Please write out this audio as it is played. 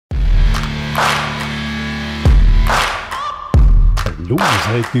Hallo,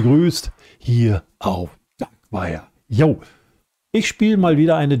 seid gegrüßt hier auf DuckWire. Jo, ich spiele mal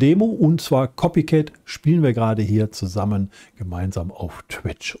wieder eine Demo und zwar Copycat spielen wir gerade hier zusammen gemeinsam auf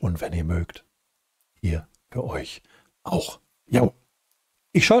Twitch und wenn ihr mögt, hier für euch auch. Jo,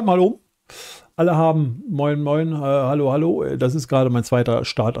 ich schalte mal um. Alle haben moin moin, hallo, hallo. Das ist gerade mein zweiter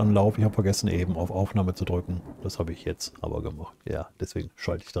Startanlauf. Ich habe vergessen eben auf Aufnahme zu drücken. Das habe ich jetzt aber gemacht. Ja, deswegen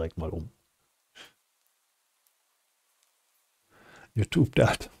schalte ich direkt mal um. YouTube,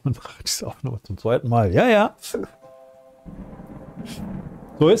 der hat diese Aufnahme zum zweiten Mal. Ja, ja.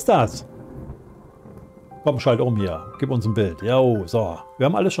 So ist das. Komm, schalt um hier. Gib uns ein Bild. Ja, oh, so. Wir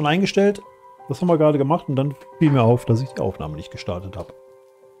haben alles schon eingestellt. Das haben wir gerade gemacht und dann fiel mir auf, dass ich die Aufnahme nicht gestartet habe.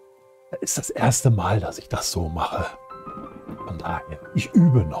 Das ist das erste Mal, dass ich das so mache. Von daher, ich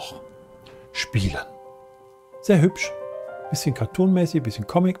übe noch. Spielen. Sehr hübsch. Bisschen cartoonmäßig, bisschen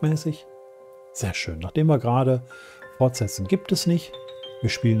comicmäßig. Sehr schön. Nachdem wir gerade fortsetzen gibt es nicht. Wir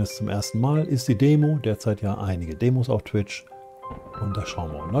spielen es zum ersten Mal. Ist die Demo. Derzeit ja einige Demos auf Twitch. Und da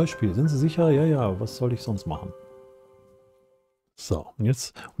schauen wir. Neues Spiel. Sind Sie sicher? Ja, ja. Was soll ich sonst machen? So, und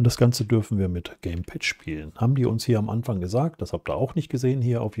jetzt, und das Ganze dürfen wir mit Gamepad spielen. Haben die uns hier am Anfang gesagt, das habt ihr auch nicht gesehen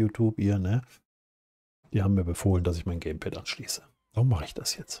hier auf YouTube, ihr, ne? Die haben mir befohlen, dass ich mein Gamepad anschließe. Warum mache ich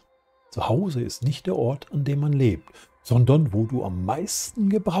das jetzt? Zu Hause ist nicht der Ort, an dem man lebt, sondern wo du am meisten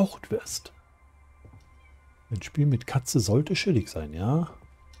gebraucht wirst. Ein Spiel mit Katze sollte chillig sein, ja?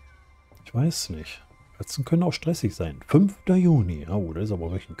 Ich weiß nicht. Katzen können auch stressig sein. 5. Juni. Oh, da ist aber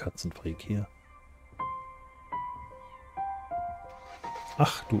wirklich ein Katzenfreak hier.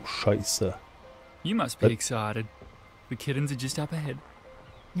 Ach du Scheiße. You must be excited. The kittens are just up ahead.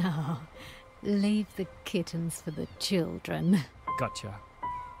 No, leave the kittens for the children. Gotcha.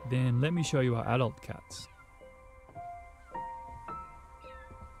 Then let me show you our adult cats.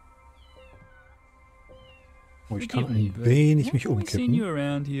 Oh, ich kann ein wenig mich I've seen you umkippen.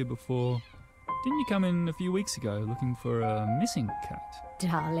 around here before. Didn't you come in a few weeks ago looking for a missing cat?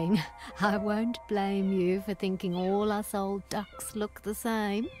 Darling, I won't blame you for thinking all us old ducks look the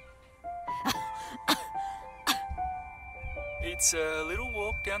same. It's a little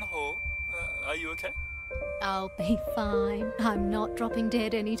walk down the hall. Are you okay? I'll be fine. I'm not dropping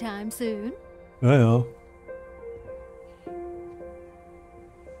dead anytime soon. Ja, ja.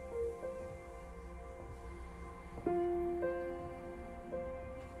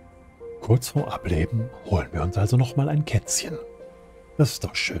 Kurz vorm Ableben holen wir uns also noch mal ein Kätzchen. Das ist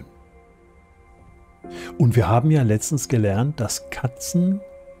doch schön. Und wir haben ja letztens gelernt, dass Katzen,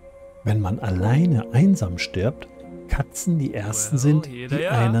 wenn man alleine einsam stirbt, Katzen die ersten sind, die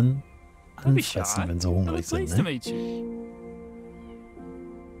einen anfressen, wenn sie hungrig sind. Ne?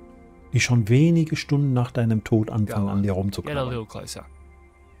 Die schon wenige Stunden nach deinem Tod anfangen, an dir Get a rumzuknabbern. little closer.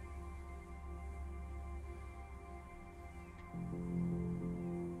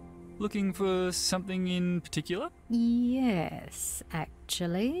 Looking for something in particular? Yes,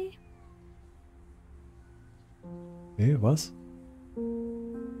 actually. Okay, was?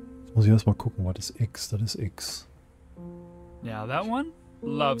 Jetzt muss ich erst mal gucken, was ist X? Das ist X. Now that one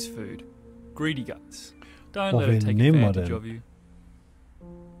loves food. Greedy guts. Don't Oh, let it wen take nehmen wir advantage denn? of you.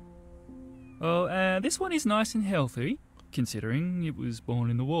 Oh, this one is nice and healthy, considering it was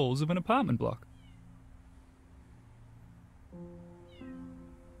born in the walls of an apartment block.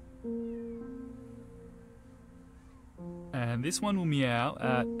 And this one will meow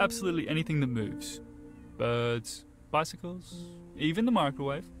at absolutely anything that moves. Birds, bicycles, even the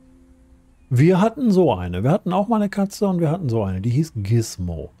microwave. Wir hatten so eine. Wir hatten auch mal eine Katze und wir hatten so eine. Die hieß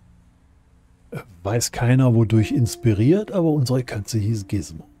Gizmo. Weiß keiner, wodurch inspiriert, aber unsere Katze hieß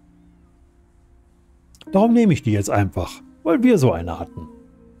Gizmo. Darum nehme ich die jetzt einfach, weil wir so eine hatten.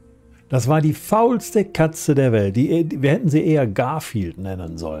 Das war die faulste Katze der Welt. Wir hätten sie eher Garfield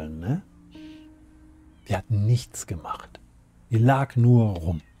nennen sollen, ne? Die hat nichts gemacht. Die lag nur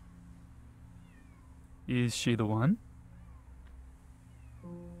rum. Is she the one?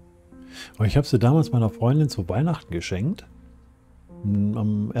 Und ich habe sie damals meiner Freundin zu Weihnachten geschenkt.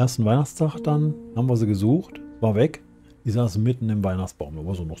 Am ersten Weihnachtstag dann haben wir sie gesucht. War weg. Die saß mitten im Weihnachtsbaum. Da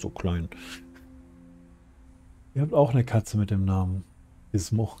war sie noch so klein. Ihr habt auch eine Katze mit dem Namen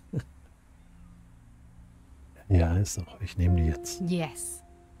Gizmo. Ja, ist doch. Ich nehme die jetzt. Yes,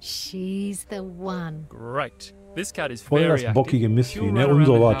 she's the one. Great. This cat is Voll very das bockige active. Mistvieh, She'll ne? run around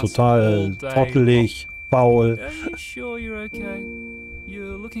Unser the war house total all day trottelig, faul. Are you sure you're okay?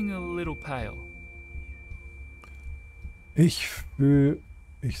 You're looking a little pale. Ich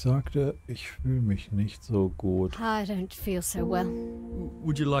sagte, ich fühle mich nicht so gut. I don't feel so well.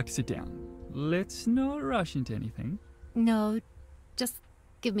 Would you like to sit down? Let's not rush into anything. No, just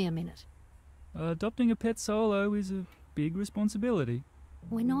give me a minute. Adopting a pet solo is a big responsibility.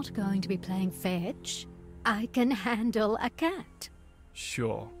 We're not going to be playing fetch. I can handle a cat.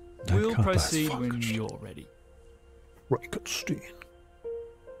 Sure. Dein We'll Körper ist proceed when vollgestellt. you're ready. Frankenstein.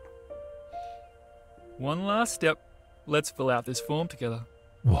 One last step. Let's fill out this form together.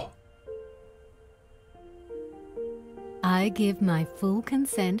 Oh, I give my full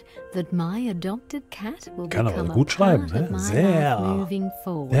consent that my adopted cat will Kann aber become a gut schreiben, part of ne? my Sehr. life moving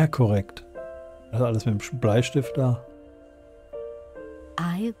forward. sehr korrekt. Das alles mit dem Bleistift da.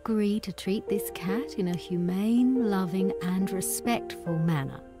 I agree to treat this cat in a humane, loving and respectful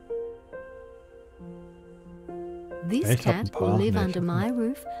manner. This Ich hab ein cat paar will live nicht. under my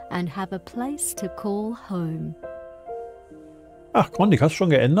roof and have a place to call home. Ach, Conny, hast du schon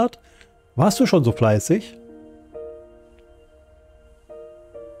geändert? Warst du schon so fleißig?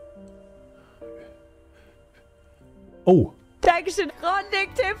 Oh, Dankeschön,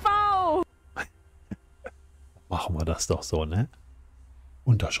 unbedingt.tv! machen wir das doch so, ne?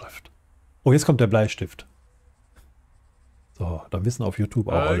 Unterschrift. Oh, jetzt kommt der Bleistift. So, dann wissen auf YouTube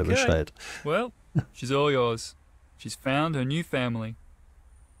auch alle Okay. Bescheid. Well, she's all yours. She's found her new family.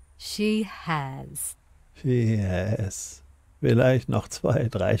 She has. Yes. Vielleicht noch 2,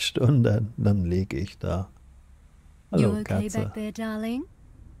 3 Stunden, dann lege ich da. You Hallo, okay Katze. back there, darling?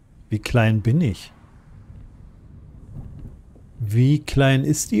 Wie klein bin ich? Wie klein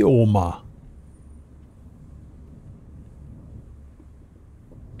ist die Oma?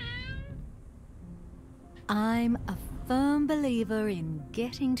 I'm a firm believer in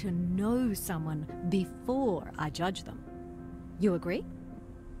getting to know someone before I judge them. You agree?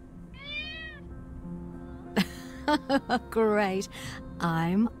 Great.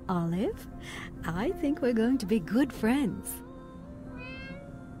 I'm Olive. I think we're going to be good friends.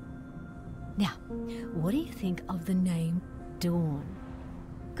 Now, what do you think of the name Dawn?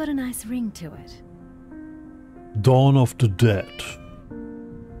 Got a nice ring to it. Dawn of the Dead.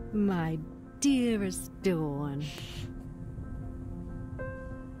 My dearest Dawn.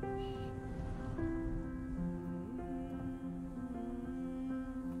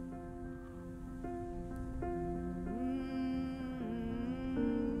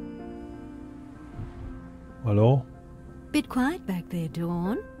 Hallo? Bit quiet back there,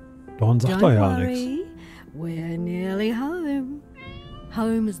 Dawn. Dawn sagt Don't doch ja nichts. worry, we're nearly home.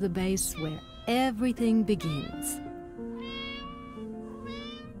 Home is the base where everything begins.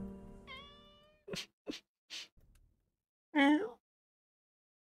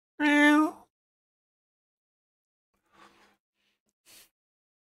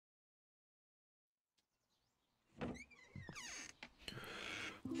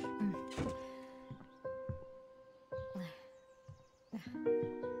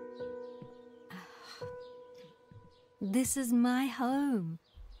 This is my home,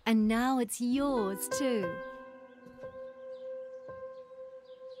 and now it's yours too.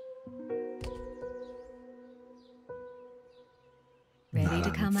 Na, Ready to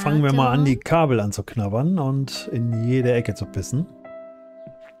dann come fangen wir out, mal an, die Dawn? Kabel anzuknabbern und in jede Ecke zu pissen.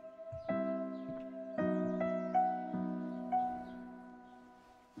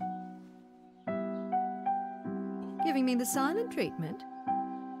 Giving me the silent treatment?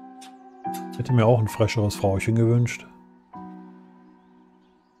 Ich hätte mir auch ein frescheres Frauchen gewünscht.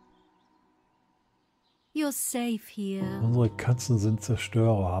 You're safe here. Unsere Katzen sind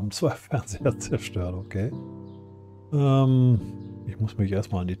Zerstörer, haben 2 Fernseher zerstört, okay? Ich muss mich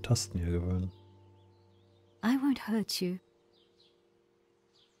erstmal an die Tasten hier gewöhnen. I won't hurt you.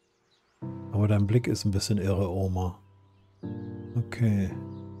 Aber dein Blick ist ein bisschen irre, Oma. Okay.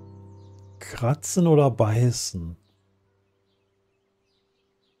 Kratzen oder beißen?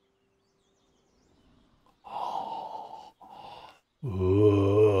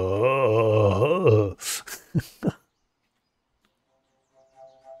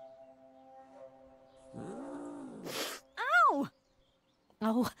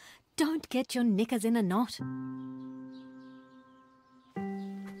 Oh, don't get your knickers in a knot.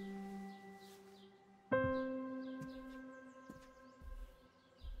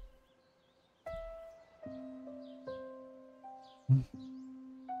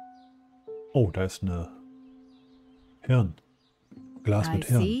 Oh, da ist eine Hirn. Glas I mit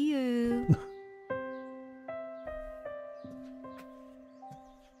Hirn. see you.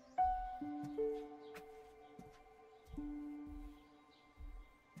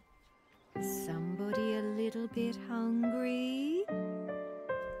 Somebody a little bit hungry?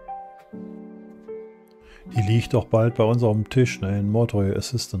 Die liegt doch bald bei uns auf dem Tisch, ne, in Motorway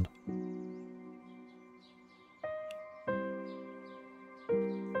Assistant.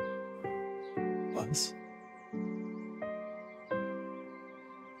 Was?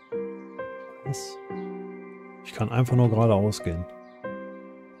 Was? Ich kann einfach nur geradeaus gehen.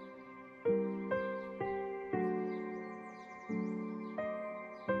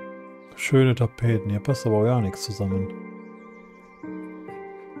 Schöne Tapeten. Hier passt aber auch gar nichts zusammen.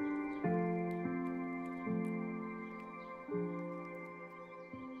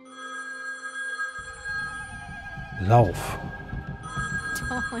 Lauf.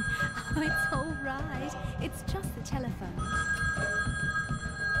 Dawn, oh, it's all right. It's just the telephone.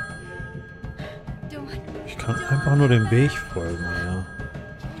 Dawn, Ich kann einfach nur dem Weg folgen, ja.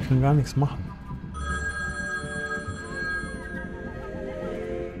 Ich kann gar nichts machen.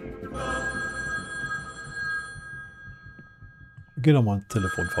 Geh doch mal ans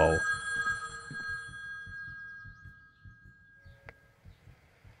Telefon, Frau.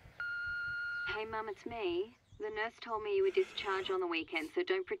 Hey Mum, it's me. The nurse told me you were discharged on the weekend, so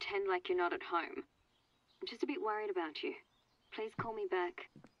don't pretend like you're not at home. I'm just a bit worried about you. Please call me back.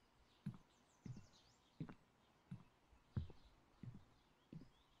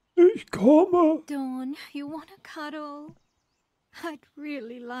 Ich komme. Dawn, you want a cuddle? I'd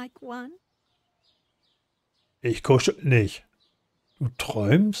really like one. Ich kuschel nicht. Du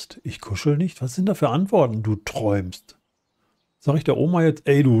träumst? Ich kuschel nicht? Was sind da für Antworten? Du träumst. Sag ich der Oma jetzt,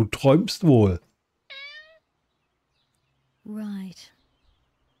 ey, du träumst wohl. Right.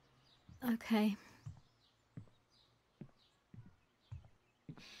 Okay.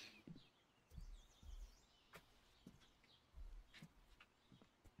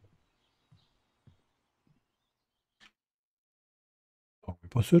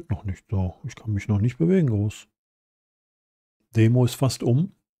 Passiert noch nicht so. Ich kann mich noch nicht bewegen groß. Demo ist fast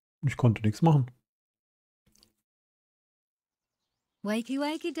um. Ich konnte nichts machen. Wakey,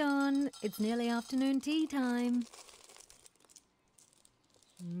 wakey, Dawn. It's nearly afternoon tea time.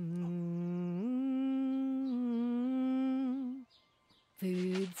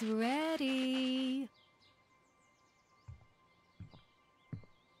 Food's ready.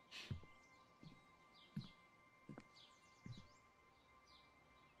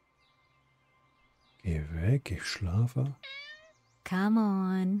 Geh weg, ich schlafe. Come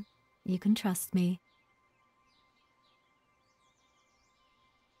on. You can trust me.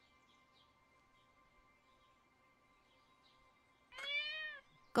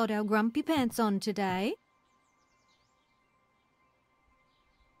 Got our grumpy pants on today.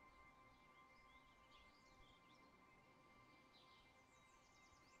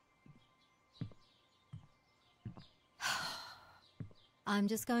 I'm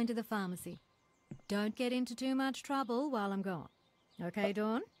just going to the pharmacy. Don't get into too much trouble while I'm gone. Okay,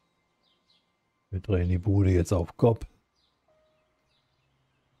 Dawn? Wir drehen die Bude jetzt auf Kopf.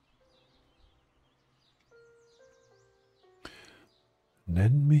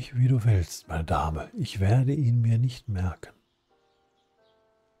 Nenn mich, wie du willst, meine Dame. Ich werde ihn mir nicht merken.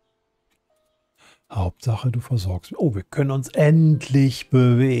 Hauptsache, du versorgst mich. Oh, wir können uns endlich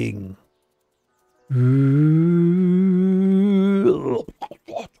bewegen. Oh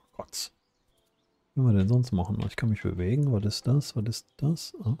Gott. Was können wir denn sonst machen? Ich kann mich bewegen. Was ist das? Was ist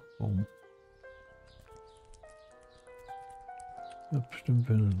das? Ah, warum? Ja, bestimmt,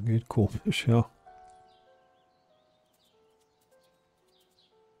 geht komisch, ja.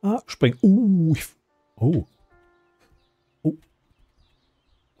 Ah, spring. Oh.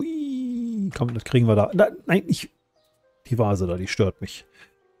 Ui. Komm, das kriegen wir da. Nein, nicht. Die Vase da, die stört mich.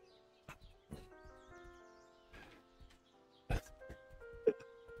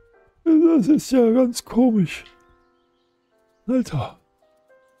 Das ist ja ganz komisch. Alter.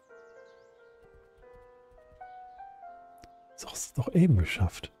 Das hast du doch eben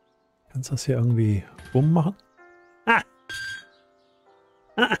geschafft. Kannst du das hier irgendwie bumm machen? Ah!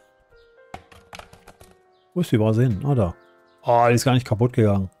 Ah! Wo ist die Vase hin? Ah, da. Oh, die ist gar nicht kaputt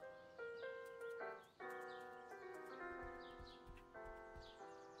gegangen.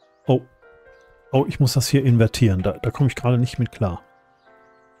 Oh. Oh, ich muss das hier invertieren. Da komme ich gerade nicht mit klar.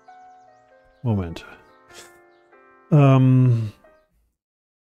 Moment.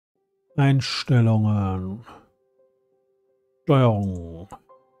 Einstellungen. Steuerung.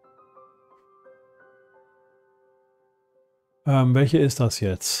 Welche ist das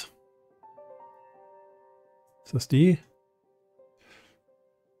jetzt? Ist das die?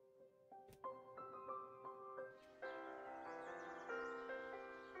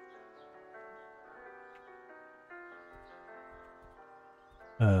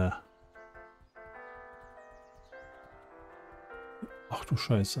 Ach du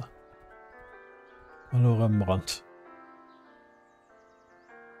Scheiße. Hallo Rembrandt.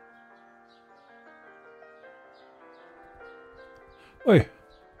 Ui.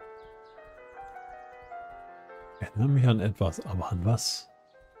 Ich erinnere mich an etwas, aber an was?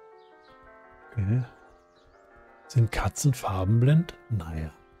 Okay. Sind Katzen farbenblind?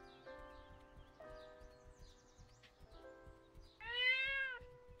 Naja.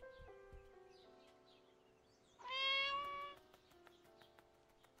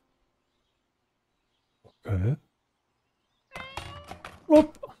 Okay.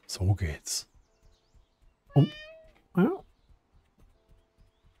 Upp. So geht's. Ja.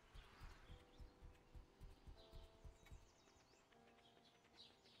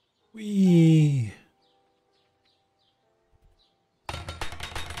 Ui.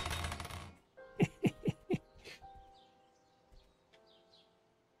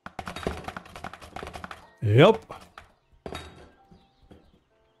 Jupp.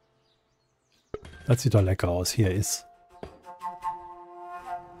 Das sieht doch lecker aus. Hier ist.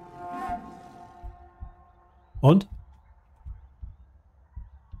 Und?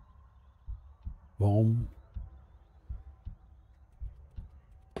 Warum?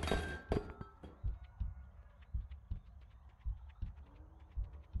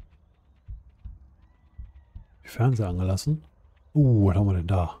 Die Fernseher angelassen. Was haben wir denn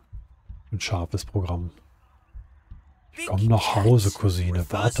da? Ein scharfes Programm. Komm nach Hause, Cousine.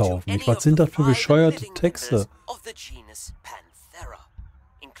 Warte auf mich. Was sind das für bescheuerte Texte?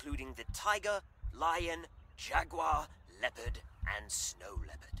 Including the tiger, lion, jaguar, leopard, and snow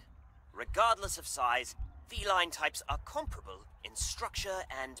leopard. Regardless of size, feline types are comparable in structure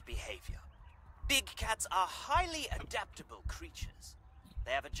and behavior. Big cats are highly adaptable creatures.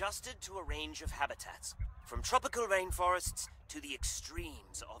 They have adjusted to a range of habitats, from tropical rainforests to the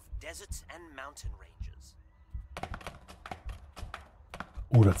extremes of deserts and mountain ranges.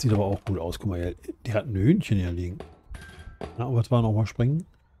 Oh, das sieht aber auch gut aus. Guck mal, die hat ein Hühnchen hier liegen. Na, was war nochmal springen?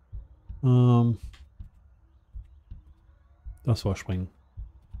 Das war springen.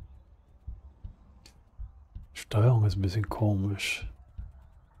 Steuerung ist ein bisschen komisch.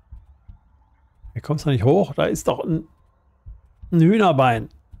 Hier kommst du nicht hoch. Da ist doch ein Hühnerbein.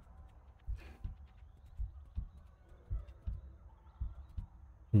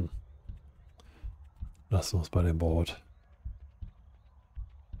 Lassen wir uns bei dem Boot.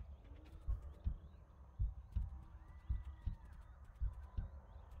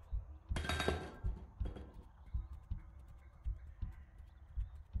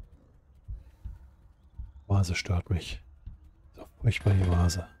 Vase stört mich. So furchtbar die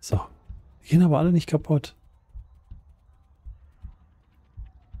Vase. So. Die gehen aber alle nicht kaputt.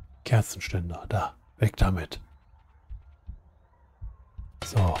 Kerzenständer. Da. Weg damit.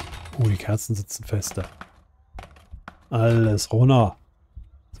 So. Die Kerzen sitzen fester. Alles runter.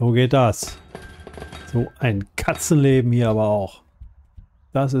 So geht das. So ein Katzenleben hier aber auch.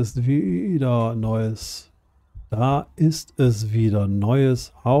 Das ist wieder neues. Da ist es wieder.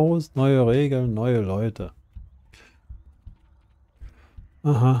 Neues Haus, neue Regeln, neue Leute.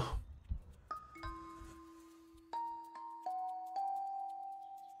 Aha.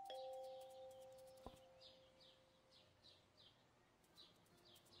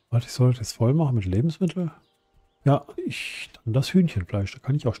 Warte, ich sollte es voll machen mit Lebensmitteln? Ja, dann das Hühnchenfleisch. Da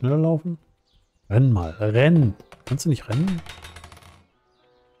kann ich auch schneller laufen. Renn mal, renn. Kannst du nicht rennen?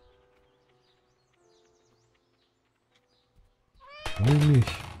 Warum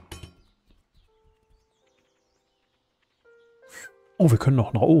nicht? Oh, wir können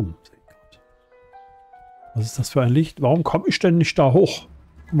noch nach oben. Was ist das für ein Licht? Warum komme ich denn nicht da hoch?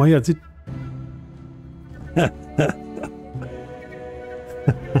 Guck mal hier, sieht...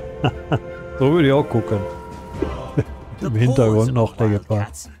 So würde ich auch gucken. Im Hintergrund noch der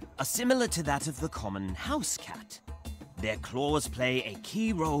Gefahr. Are similar to that of the common house cat. Their claws play a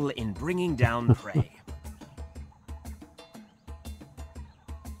key role in bringing down prey.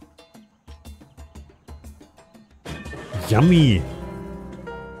 Yummy.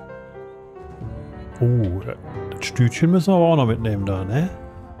 Oh, das Stütchen müssen wir aber auch noch mitnehmen da, ne?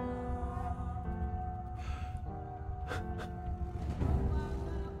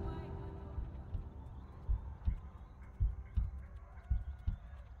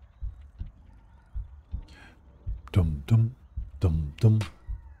 Dumm, dumm, dumm, dumm.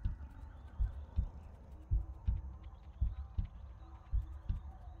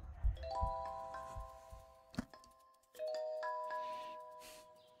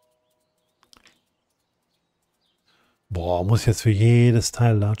 Boah, muss jetzt für jedes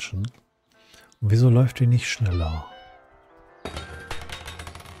Teil latschen. Und wieso läuft die nicht schneller?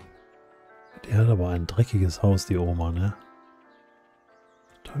 Die hat aber ein dreckiges Haus, die Oma, ne?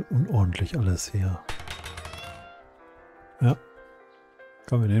 Total unordentlich alles hier. Ja.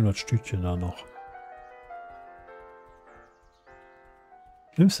 Komm, wir nehmen das Stütchen da noch.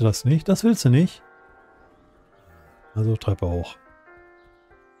 Nimmst du das nicht? Das willst du nicht? Also Treppe hoch.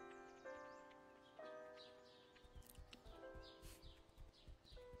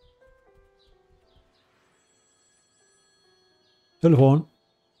 Telefon.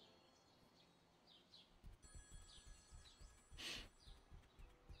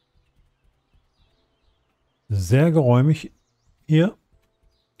 Sehr geräumig hier.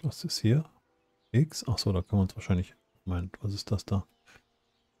 Was ist hier? X? Achso, da können wir uns wahrscheinlich... Moment, was ist das da?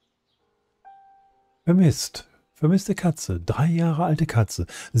 Vermisst. Vermisste Katze. 3 Jahre alte Katze.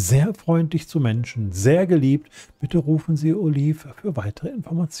 Sehr freundlich zu Menschen. Sehr geliebt. Bitte rufen Sie Olive für weitere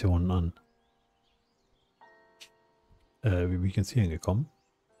Informationen an. Wie bin ich jetzt hier hingekommen?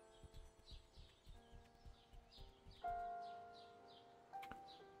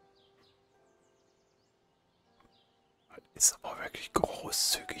 Ist aber wirklich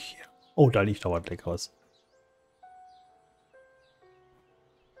großzügig hier. Oh, da liegt aber was Leckeres.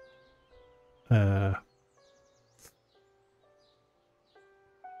 Was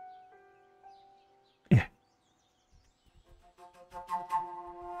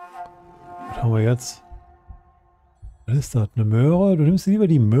haben wir jetzt? Was ist das? Eine Möhre? Du nimmst lieber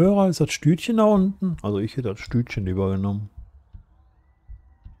die Möhre als das Stütchen da unten? Also ich hätte das Stütchen lieber genommen.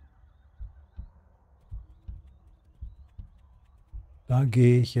 Da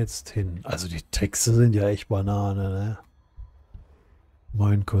gehe ich jetzt hin. Also die Texte sind ja echt Banane, ne?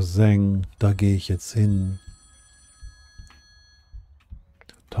 Mein Cousin, da gehe ich jetzt hin.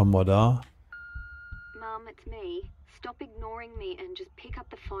 Was haben wir da? Mom, it's me. Stop ignoring me and just pick up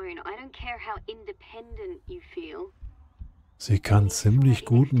the phone. I don't care how independent you feel. Sie kann ziemlich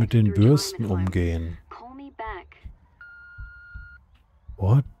gut mit den Bürsten umgehen. Call me back.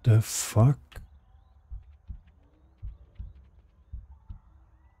 What the fuck?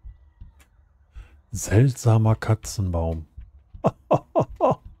 Seltsamer Katzenbaum.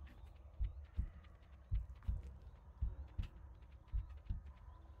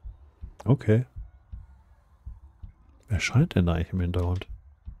 Okay. Wer scheint denn da eigentlich im Hintergrund?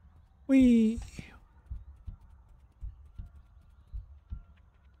 Hui.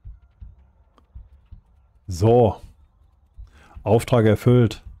 So. Auftrag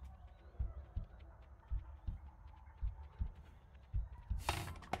erfüllt.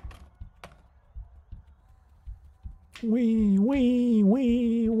 Hui, hui,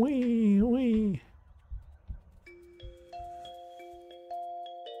 hui, hui, hui.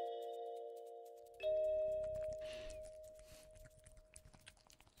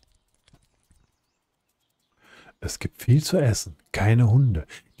 Es gibt viel zu essen, keine Hunde.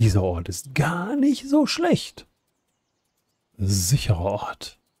 Dieser Ort ist gar nicht so schlecht. Sicherer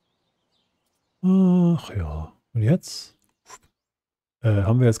Ort. Ach ja. Und jetzt?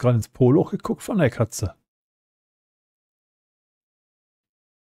 Haben wir jetzt gerade ins Poloch geguckt von der Katze?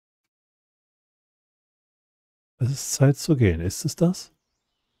 Es ist Zeit zu gehen. Ist es das?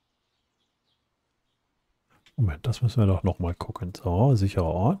 Moment, das müssen wir doch nochmal gucken. So, sicherer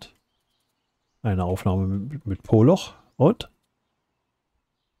Ort. Eine Aufnahme mit Poloch. Und?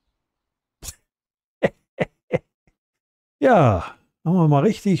 Ja, haben wir mal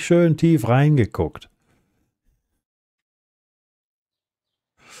richtig schön tief reingeguckt.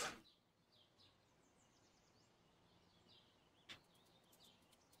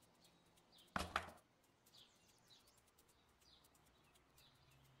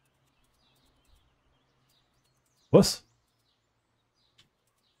 Was?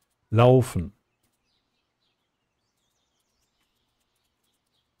 Laufen.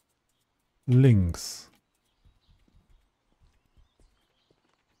 Links.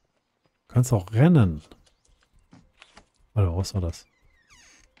 Du kannst auch rennen. Warte, was war das?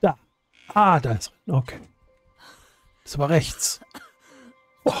 Da. Ah, da ist. Okay. Das war rechts.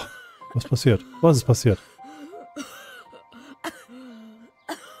 Oh, was passiert? Was ist passiert?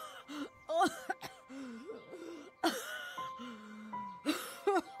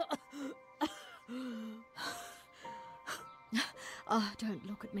 Oh, don't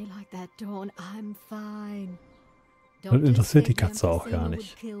look at me like that, Dawn. I'm fine. Das interessiert die Katze auch gar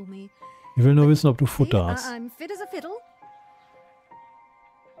nicht. Ich will nur wissen, ob du Futter hast. I'm fit as a fiddle.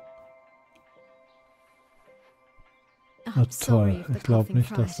 Na toll. Ich glaube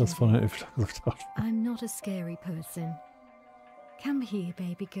nicht, dass das von der Hilfe gesagt hat. I'm not a scary person. Come here,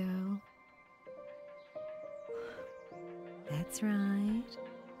 baby girl. That's right.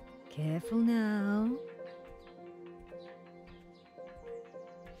 Careful now.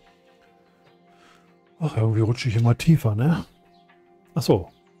 Ach, irgendwie rutsche ich immer tiefer, ne? Ach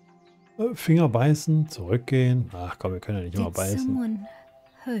so. Finger beißen, zurückgehen. Ach komm, wir können ja nicht immer Did beißen. someone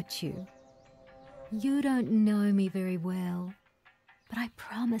hurt you? You don't know me very well, but I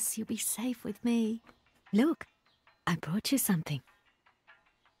promise you'll be safe with me. Look, I brought you something.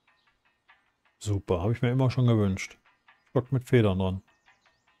 Super, habe ich mir immer schon gewünscht. Stock mit Federn dran.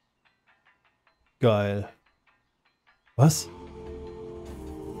 Geil. Was?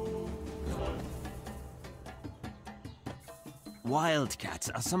 Wildcats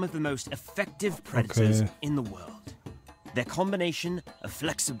are some of the most effective predators Okay. in the world. Their combination of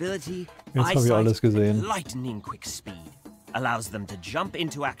flexibility, Jetzt habe ich alles eyesight, gesehen. and lightning quick speed allows them to jump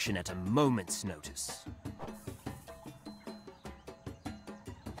into action at a moment's notice.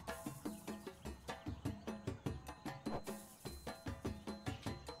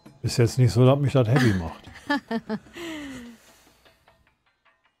 Ist jetzt nicht so, dass mich das heavy macht.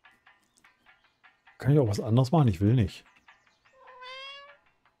 Kann ich auch was anderes machen? Ich will nicht.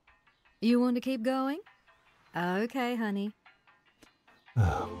 You want to keep going? Okay, honey. Ich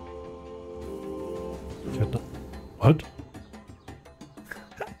hätte... Was?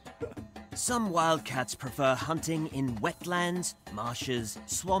 Some wildcats prefer hunting in wetlands, marshes,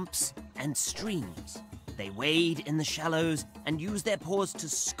 swamps, and streams. They wade in the shallows and use their paws to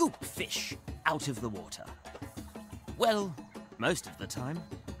scoop fish out of the water. Well, most of the time.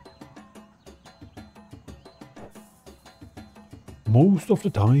 Most of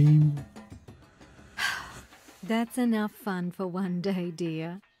the time. That's enough fun for one day,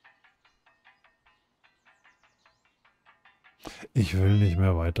 dear. Ich will nicht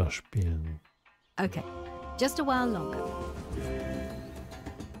mehr weiterspielen. Okay, just a while longer.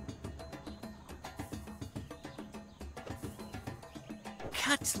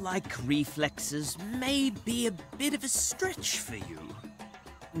 Cat-like reflexes may be a bit of a stretch for you.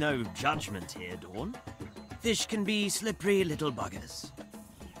 No judgment here, Dawn. Fish can be slippery little buggers,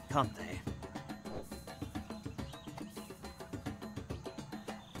 can't they?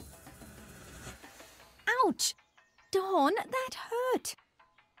 Ouch! Dawn, that hurt.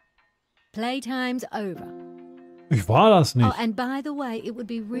 Playtime's over. Ich war das nicht. Oh, and by the way, it would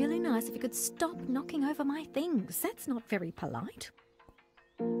be really nice if you could stop knocking over my things. That's not very polite.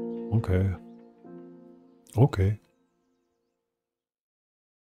 Okay. Okay.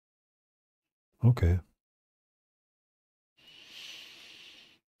 Okay.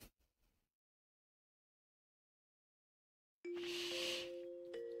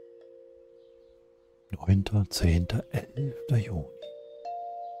 Neunter, 10., 11. Juni.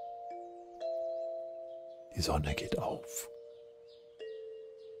 Die Sonne geht auf.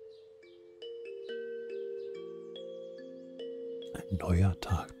 Ein neuer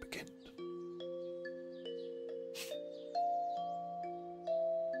Tag beginnt.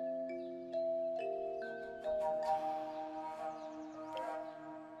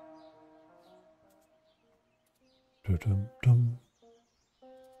 Dum-dum.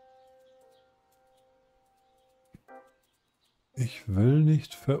 Ich will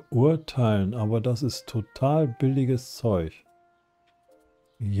nicht verurteilen, aber das ist total billiges Zeug.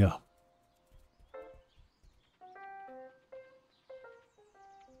 Ja.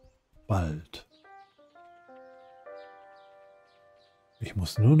 Bald. Ich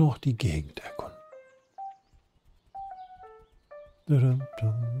muss nur noch die Gegend erkunden.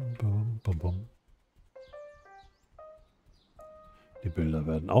 Dum-dum-bum-bum-bum. Die Bilder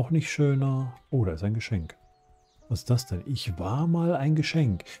werden auch nicht schöner. Oh, da ist ein Geschenk. Was ist das denn? Ich war mal ein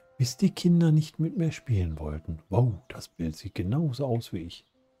Geschenk, bis die Kinder nicht mit mir spielen wollten. Wow, das Bild sieht genauso aus wie ich.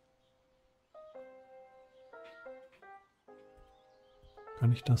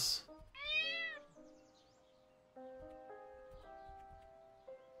 Kann ich das?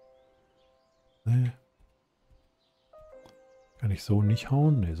 Nee. Kann ich so nicht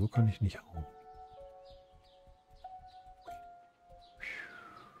hauen? Nee, so kann ich nicht hauen.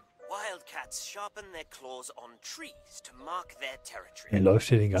 Sharpen their claws on trees to mark their territory. Hier läuft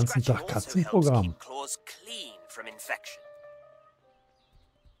hier den ganzen Tag Katzenprogramm. Claws clean from infection.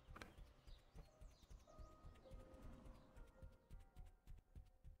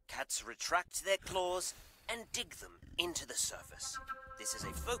 Cats retract their claws and dig them into the surface. This is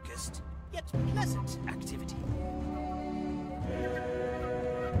a focused yet pleasant activity.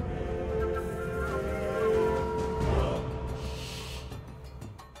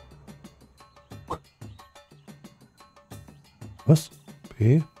 Was?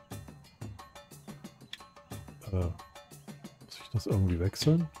 B? Muss ich das irgendwie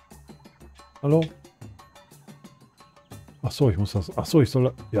wechseln? Hallo? Ach so, ich muss das... Ach so, ich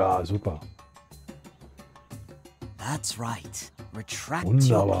soll... Ja, super. That's right. Retract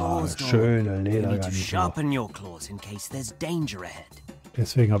Wunderbar. Schöne Ledergarnitur. Sharpen your claws in case there's danger ahead.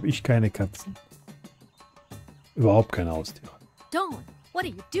 Deswegen habe ich keine Katzen. Überhaupt keine Haustiere. Dawn, what are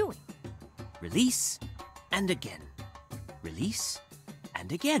you doing? Release and again. Release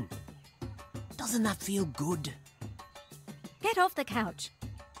and again. Doesn't that feel good? Get off the couch.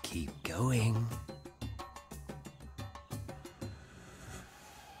 Keep going.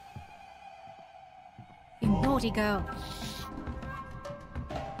 You naughty girl.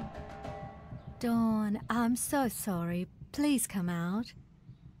 Dawn, I'm so sorry, Please come out.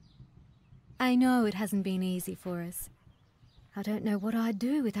 I know it hasn't been easy for us. I don't know what I'd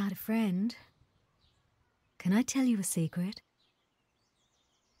do without a friend. Can I tell you a secret?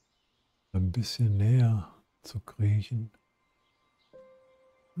 Ein bisschen näher zu kriechen.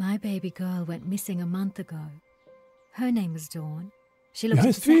 My baby girl went missing a month ago. Her name was Dawn. She Die looks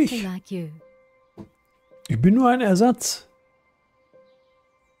heißt wie exactly ich. like you. Ich bin nur ein Ersatz.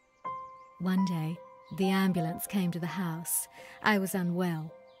 One day, the ambulance came to the house. I was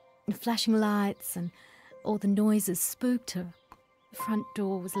unwell. Flashing lights and all the noises spooked her. The front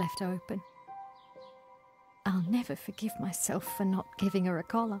door was left open. I'll never forgive myself for not giving her a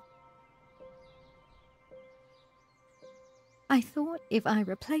collar. I thought if I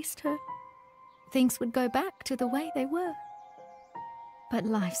replaced her, things would go back to the way they were. But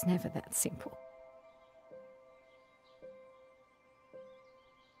life's never that simple.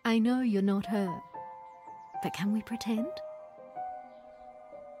 I know you're not her, but can we pretend?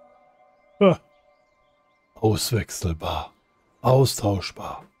 Ah. Auswechselbar.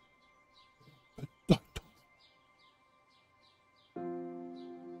 Austauschbar. Bedeutung.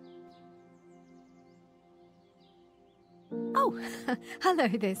 Oh, hello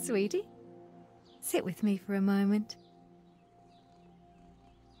there, sweetie. Sit with me for a moment.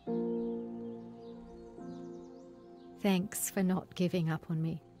 Thanks for not giving up on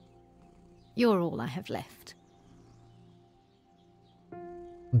me. You're all I have left.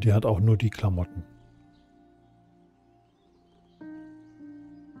 Und die hat auch nur die Klamotten.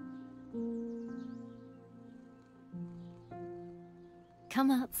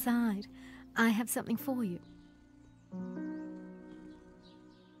 Come outside. I have something for you.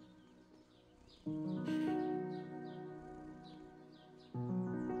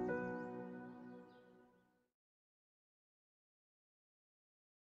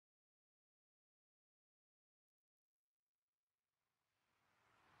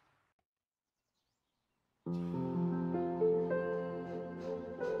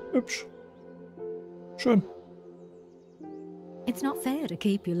 Hübsch. Schön. It's not fair to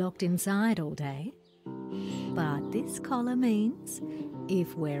keep you locked inside all day. But this collar means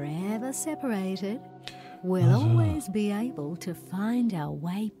if we're ever separated, we'll always be able to find our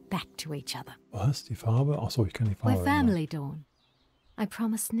way back to each other. Was? Die Farbe? Ach so, ich kann die Farbe We're family, Dawn. I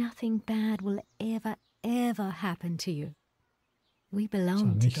promise nothing bad will ever happen to you. We ändern.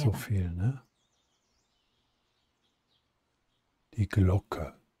 belong Nicht so together. viel, ne? Die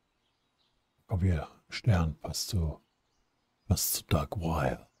Glocke. Komm hier, Stern, passt zu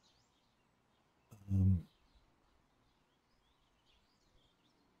DuckWire.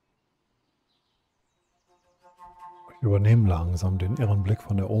 Ich übernehme langsam den irren Blick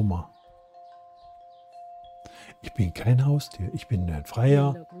von der Oma. Ich bin kein Haustier, ich bin ein You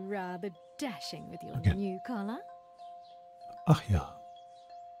Freier. look rather dashing with your Okay. new collar. Ach ja.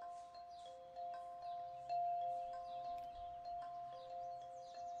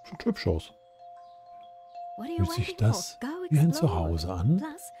 Sieht hübsch aus. What are you Fühlt sich waiting das for? Go wie ein explore. Zuhause an?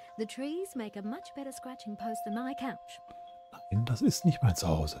 Plus, the trees make a much better scratching post than my couch. Nein, das ist nicht mein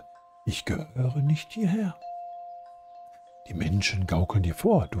Zuhause. Ich gehöre nicht hierher. Die Menschen gaukeln dir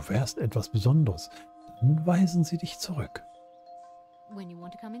vor, du wärst etwas Besonderes. Dann weisen sie dich zurück. When you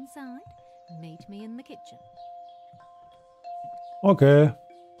want to come inside, meet me in the kitchen. Okay.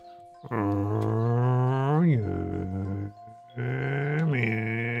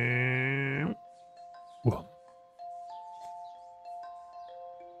 Uah.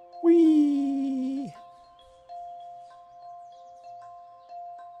 Hui.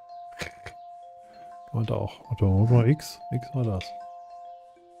 Warte auch. Warte, X. X war das.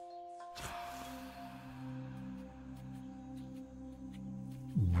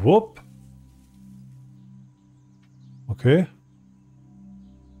 Wupp. Okay.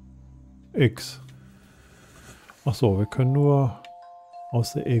 X. Ach so, wir können nur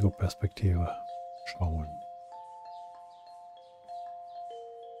aus der Ego-Perspektive schauen.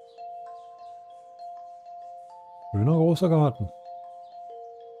 Schöner großer Garten.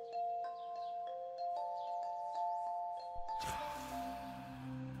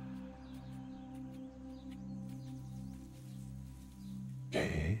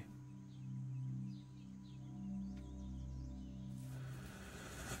 Okay.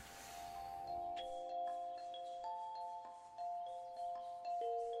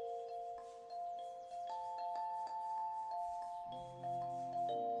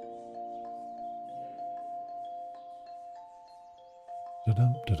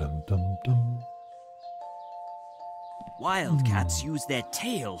 Dum, dum, dum, dum. Wildcats use their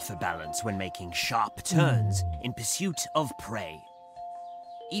tail for balance when making sharp turns in pursuit of prey.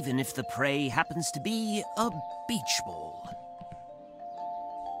 even if the prey happens to be a beach ball.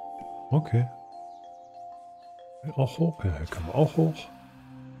 Okay. Auch hoch? Ja, hier können wir auch hoch.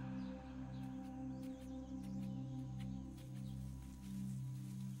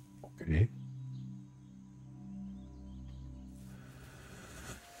 Okay.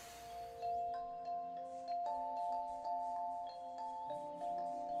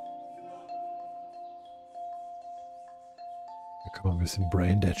 Hier kann man ein bisschen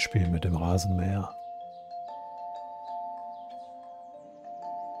Braindead spielen mit dem Rasenmäher.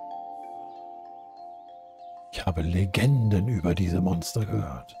 Ich habe Legenden über diese Monster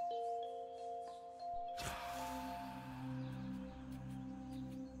gehört.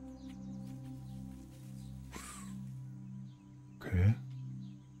 Okay.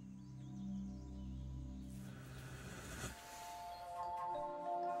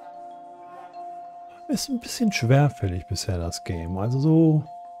 Ist ein bisschen schwerfällig bisher, das Game. Also so,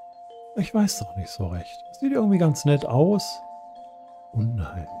 ich weiß doch nicht so recht. Sieht irgendwie ganz nett aus.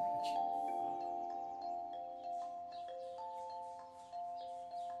 Unheimlich.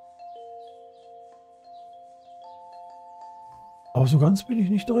 Aber so ganz bin ich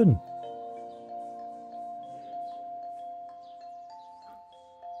nicht drin.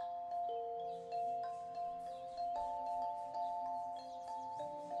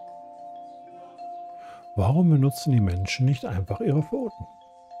 Warum benutzen die Menschen nicht einfach ihre Pfoten?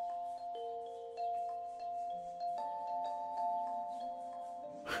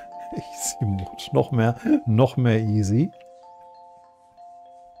 Easy Mode. Noch mehr easy.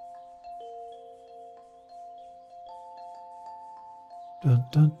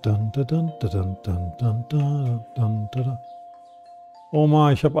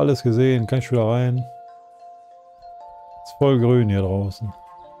 Oma, ich habe alles gesehen. Kann ich wieder rein? Ist voll grün hier draußen.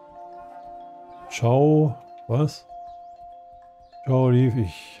 Ciao. Was? Ciao, lief.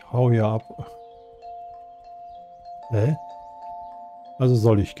 Ich hau hier ab. Hä? Also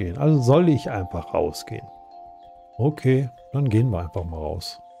soll ich gehen. Also soll ich einfach rausgehen. Okay, dann gehen wir einfach mal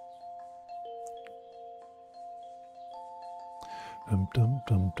raus.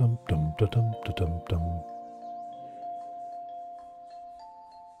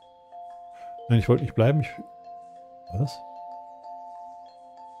 Nein, ich wollte nicht bleiben. Was?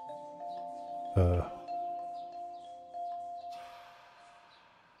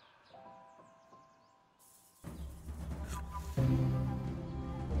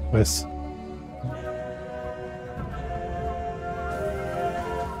 Was?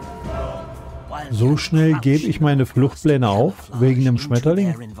 So schnell gebe ich meine Fluchtpläne auf, wegen dem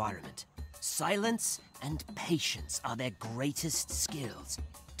Schmetterling? Silence and patience are their greatest skills.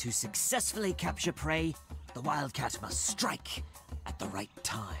 To successfully capture prey, the wildcat must strike at the right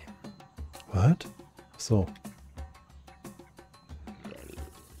time. Was? So.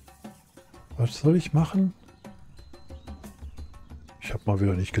 Was soll ich machen? Ich habe mal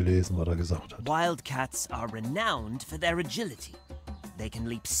wieder nicht gelesen, was er gesagt hat. Wildcats are renowned for their agility. They can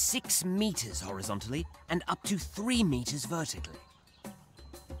leap 6 meters horizontally and up to 3 meters vertically.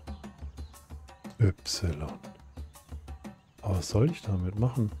 Y. Aber was soll ich damit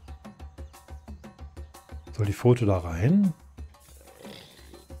machen? Soll die Foto da rein?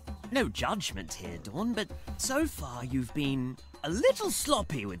 No judgment here, Dawn, but so far you've been a little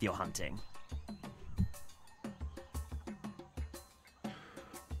sloppy with your hunting.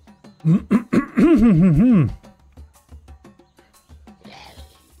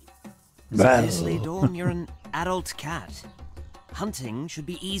 Seriously, Dawn, you're an adult cat. Hunting should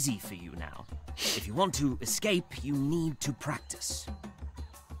be easy for you now. If you want to escape, you need to practice.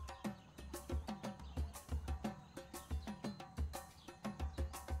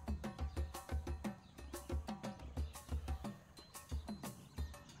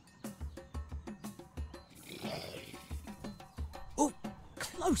 Oh,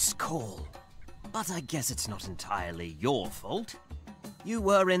 close call. But I guess it's not entirely your fault. You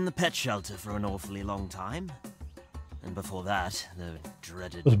were in the pet shelter for an awfully long time. And before that, the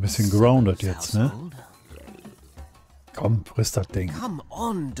dreaded Das ist ein bisschen grounded jetzt, ne? Komm, friss das Ding. Come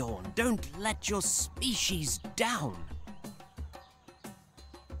on, Dawn. Don't let your species down.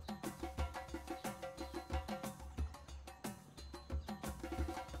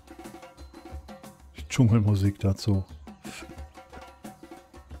 Dschungelmusik dazu.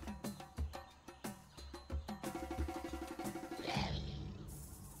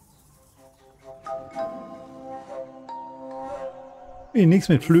 Nichts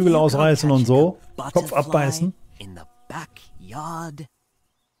mit Flügel ausreißen und so. Kopf abbeißen.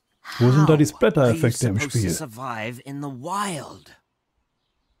 Wo sind da die Splatter-Effekte im Spiel?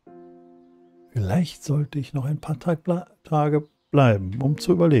 Vielleicht sollte ich noch ein paar Tage bleiben, um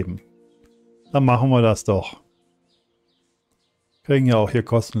zu überleben. Dann machen wir das doch. Kriegen ja auch hier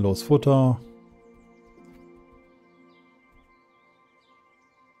kostenlos Futter.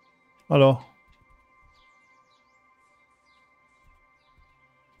 Hallo.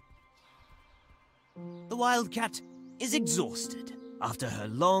 The wildcat is exhausted after her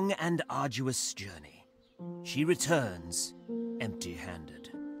long and arduous journey. She returns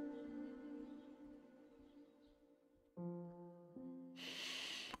empty-handed.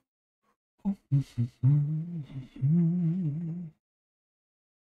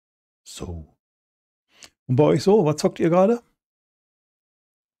 So. Und bei euch so? Was zockt ihr gerade?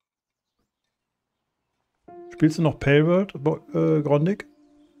 Spielst du noch Payworld, Grondig?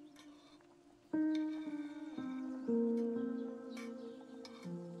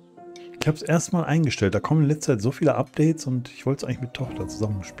 Ich habe es erstmal eingestellt. Da kommen in letzter Zeit so viele Updates und ich wollte es eigentlich mit Tochter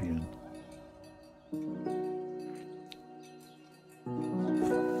zusammen spielen.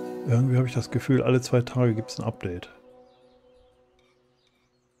 Irgendwie habe ich das Gefühl, alle 2 Tage gibt es ein Update.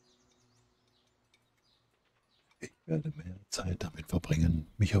 Ich werde mehr Zeit damit verbringen,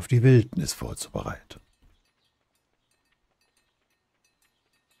 mich auf die Wildnis vorzubereiten.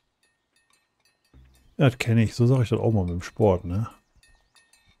 Ja, das kenne ich. So sage ich das auch mal mit dem Sport, ne?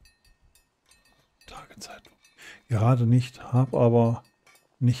 Tagezeitung. Gerade nicht, habe aber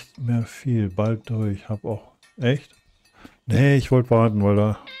nicht mehr viel. Bald durch. Habe auch... Echt? Nee, ich wollte warten, weil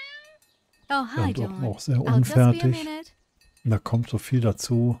da... Oh, hi, doch Dawn. auch sehr I'll just be a unfertig. minute. Da kommt so viel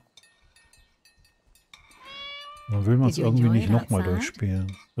dazu. Dann will man es Did you irgendwie enjoy nicht it nochmal outside?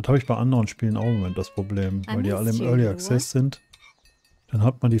 durchspielen. Das habe ich bei anderen Spielen auch im Moment das Problem. Weil die alle im missed you, Early what? Access sind. Dann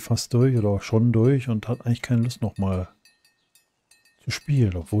hat man die fast durch oder auch schon durch und hat eigentlich keine Lust nochmal zu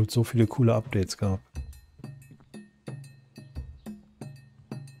spielen, obwohl es so viele coole Updates gab.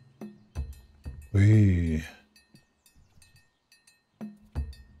 Ui.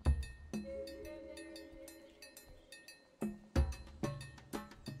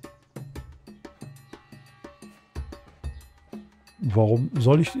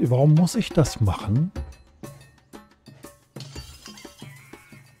 Warum muss ich das machen?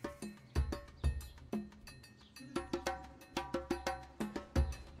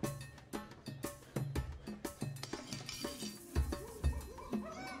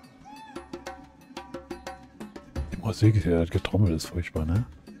 Die Musik, das Getrommel ist furchtbar, ne?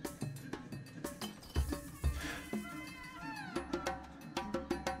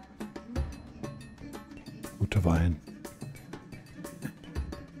 Gute Wein.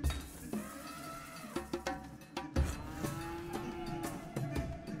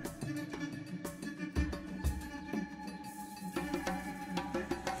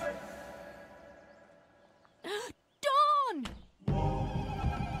 Dawn!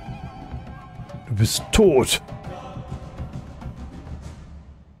 Du bist tot.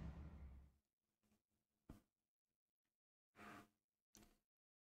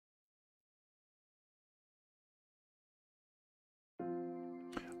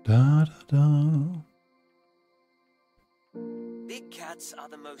 Da, da, da. Big cats are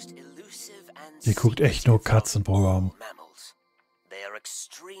the most elusive and Ihr guckt echt nur secretive of Katzenprogramm. all mammals. They are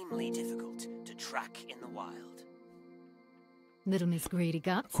extremely difficult to track in the wild. Little Miss Greedy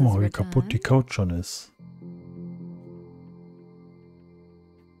Guts Guck mal, has wie kaputt die returned. Couch schon ist.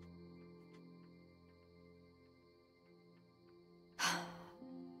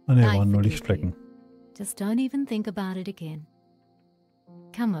 Ah ne, I waren nur forgive Lichtflecken. you. Just don't even think about it again.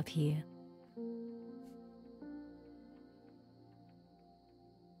 Come up here.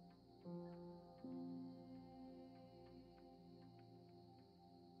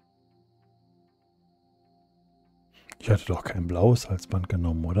 Ich hatte doch kein blaues Halsband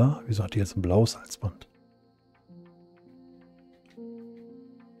genommen, oder? Wieso hat die jetzt ein blaues Halsband?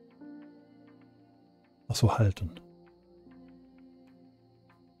 Ach so, halten.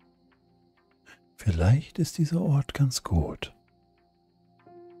 Vielleicht ist dieser Ort ganz gut.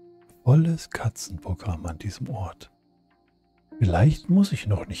 Volles Katzenprogramm an diesem Ort. Vielleicht muss ich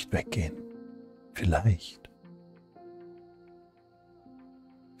noch nicht weggehen. Vielleicht.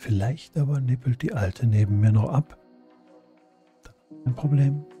 Vielleicht aber nippelt die Alte neben mir noch ab. Kein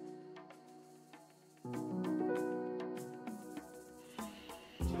Problem.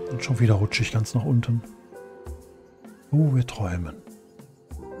 Und schon wieder rutsche ich ganz nach unten. Oh, wir träumen.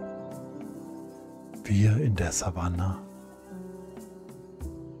 Wir in der Savanne.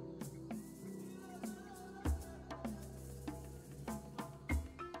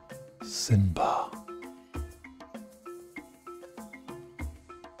 Simba.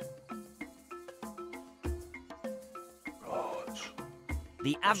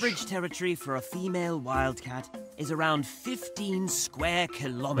 The average territory for a female wildcat is around 15 square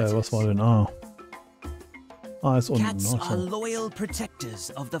kilometers. Was war denn A? A ist unten. Cats are Achso. loyal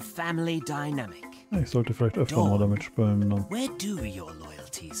protectors of the family dynamic. Ich sollte vielleicht öfter mal damit spielen. Ne? Where do your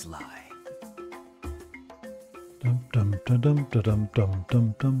loyalties lie? Dum, dum, dum, dum, dum,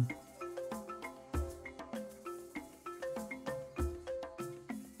 dum, dum.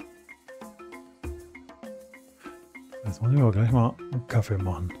 Jetzt muss ich aber gleich mal einen Kaffee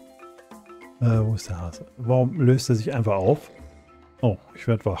machen. Wo ist der Hase? Warum löst er sich einfach auf? Oh, ich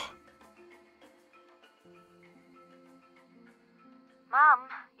werde wach. Mum,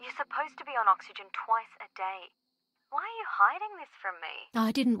 you're supposed to be on oxygen twice a day. Why are you hiding this from me?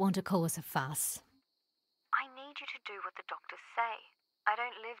 I didn't want to cause a fuss. I need you to do what the doctors say. I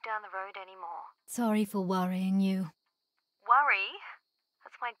don't live down the road anymore. Sorry for worrying you. Worry?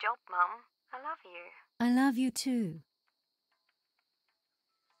 That's my job, Mum. I love you. I love you too.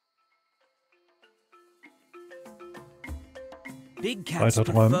 Big cats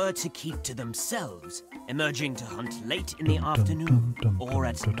Weiterträumen. prefer to keep to themselves, emerging to hunt late in the afternoon or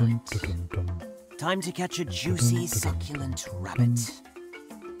at night. Time to catch a juicy, succulent rabbit.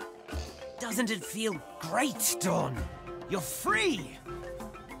 Doesn't it feel great, Dawn? You're free!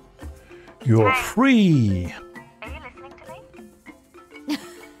 You're free! Are you listening to me?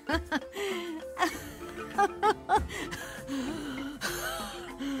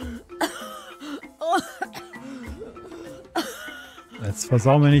 Jetzt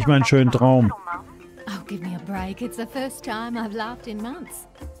versau mir nicht meinen schönen Traum. Oh, give me a break. It's the first time I've laughed in months.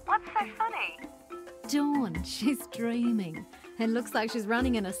 What's so funny? Dawn, she's dreaming. It looks like she's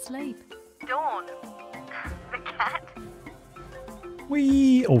running in her sleep. Dawn. The cat?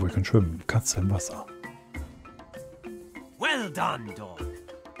 Hui. Oh, wir können schwimmen. Katze im Wasser. Well done, Dawn.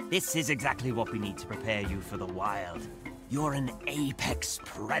 This is exactly what we need to prepare you for the wild. You're an apex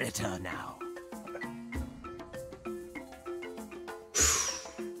predator now.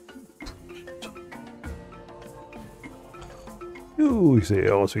 Ich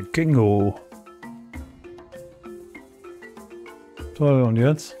sehe aus wie Känguru. Toll, und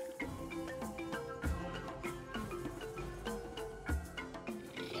jetzt?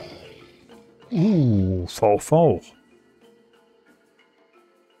 Fauch, Fauch.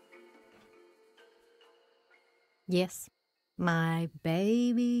 Yes, my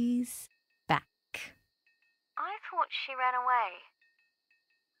baby's back. I thought she ran away.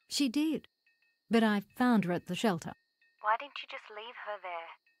 She did, but I found her at the shelter. Why didn't you just leave her there?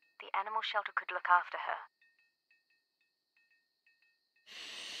 The animal shelter could look after her.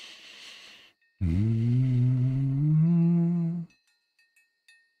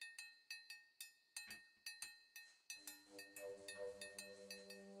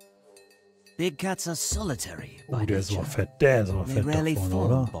 Big cats are solitary Oh, by der ist aber nature. fett. Der ist aber They fett da rarely vorne,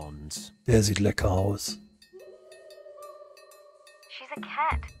 form oder? bonds. Der sieht lecker aus. She's a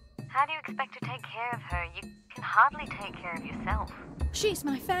cat. How do you expect to take care of her? You can hardly take care of yourself. She's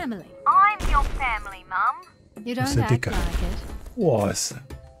my family. I'm your family, Mum. You Das ist don't der act Dicke. like it. Boah, ist...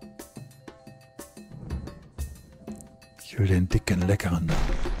 Ich will den dicken, leckeren da.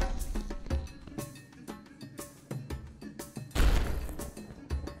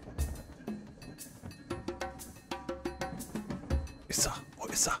 Ist er? Wo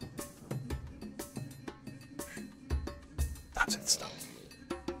ist er? Da sitzt er.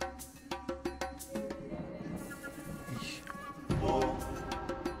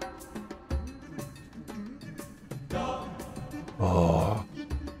 Oh.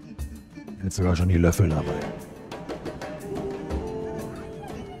 Jetzt sogar schon die Löffel dabei.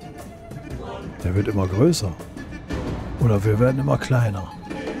 Der wird immer größer. Oder wir werden immer kleiner.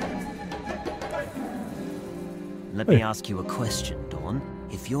 Let me ask you a question, Dawn.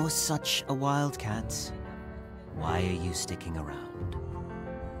 If you're such a wildcat, why are you sticking around?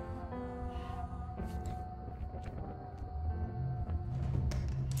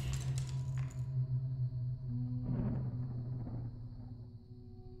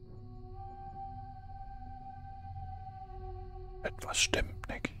 Etwas stimmt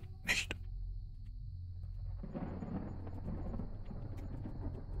nicht.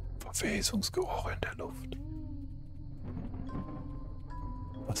 Verwesungsgeruch in der Luft.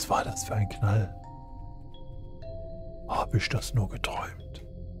 Was war das für ein Knall? Habe ich das nur geträumt?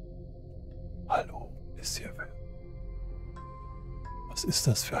 Hallo, ist hier wer? Was ist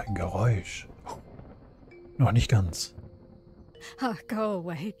das für ein Geräusch? Oh, noch nicht ganz. Oh, go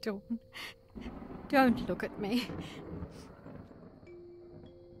away, Dawn. Don't look at me.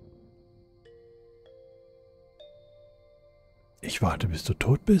 Ich warte, bis du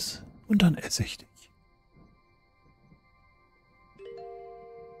tot bist und dann esse ich dich.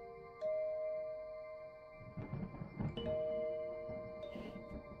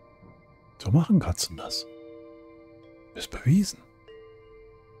 So machen Katzen das. Ist bewiesen.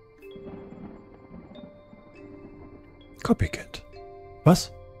 Copycat.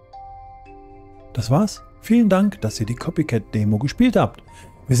 Was? Das war's? Vielen Dank, dass ihr die Copycat-Demo gespielt habt.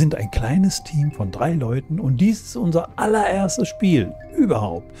 Wir sind ein kleines Team von 3 Leuten und dies ist unser allererstes Spiel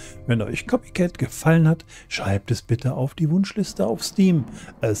überhaupt. Wenn euch Copycat gefallen hat, schreibt es bitte auf die Wunschliste auf Steam.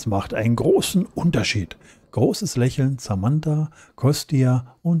 Es macht einen großen Unterschied. Großes Lächeln, Samantha,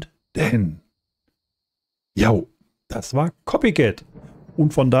 Kostia und Dan. Jo, das war Copycat.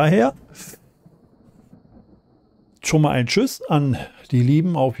 Und von daher schon mal ein Tschüss an die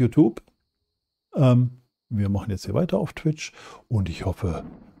Lieben auf YouTube. Wir machen jetzt hier weiter auf Twitch und ich hoffe,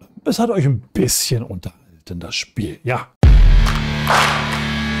 es hat euch ein bisschen unterhalten, das Spiel. Ja,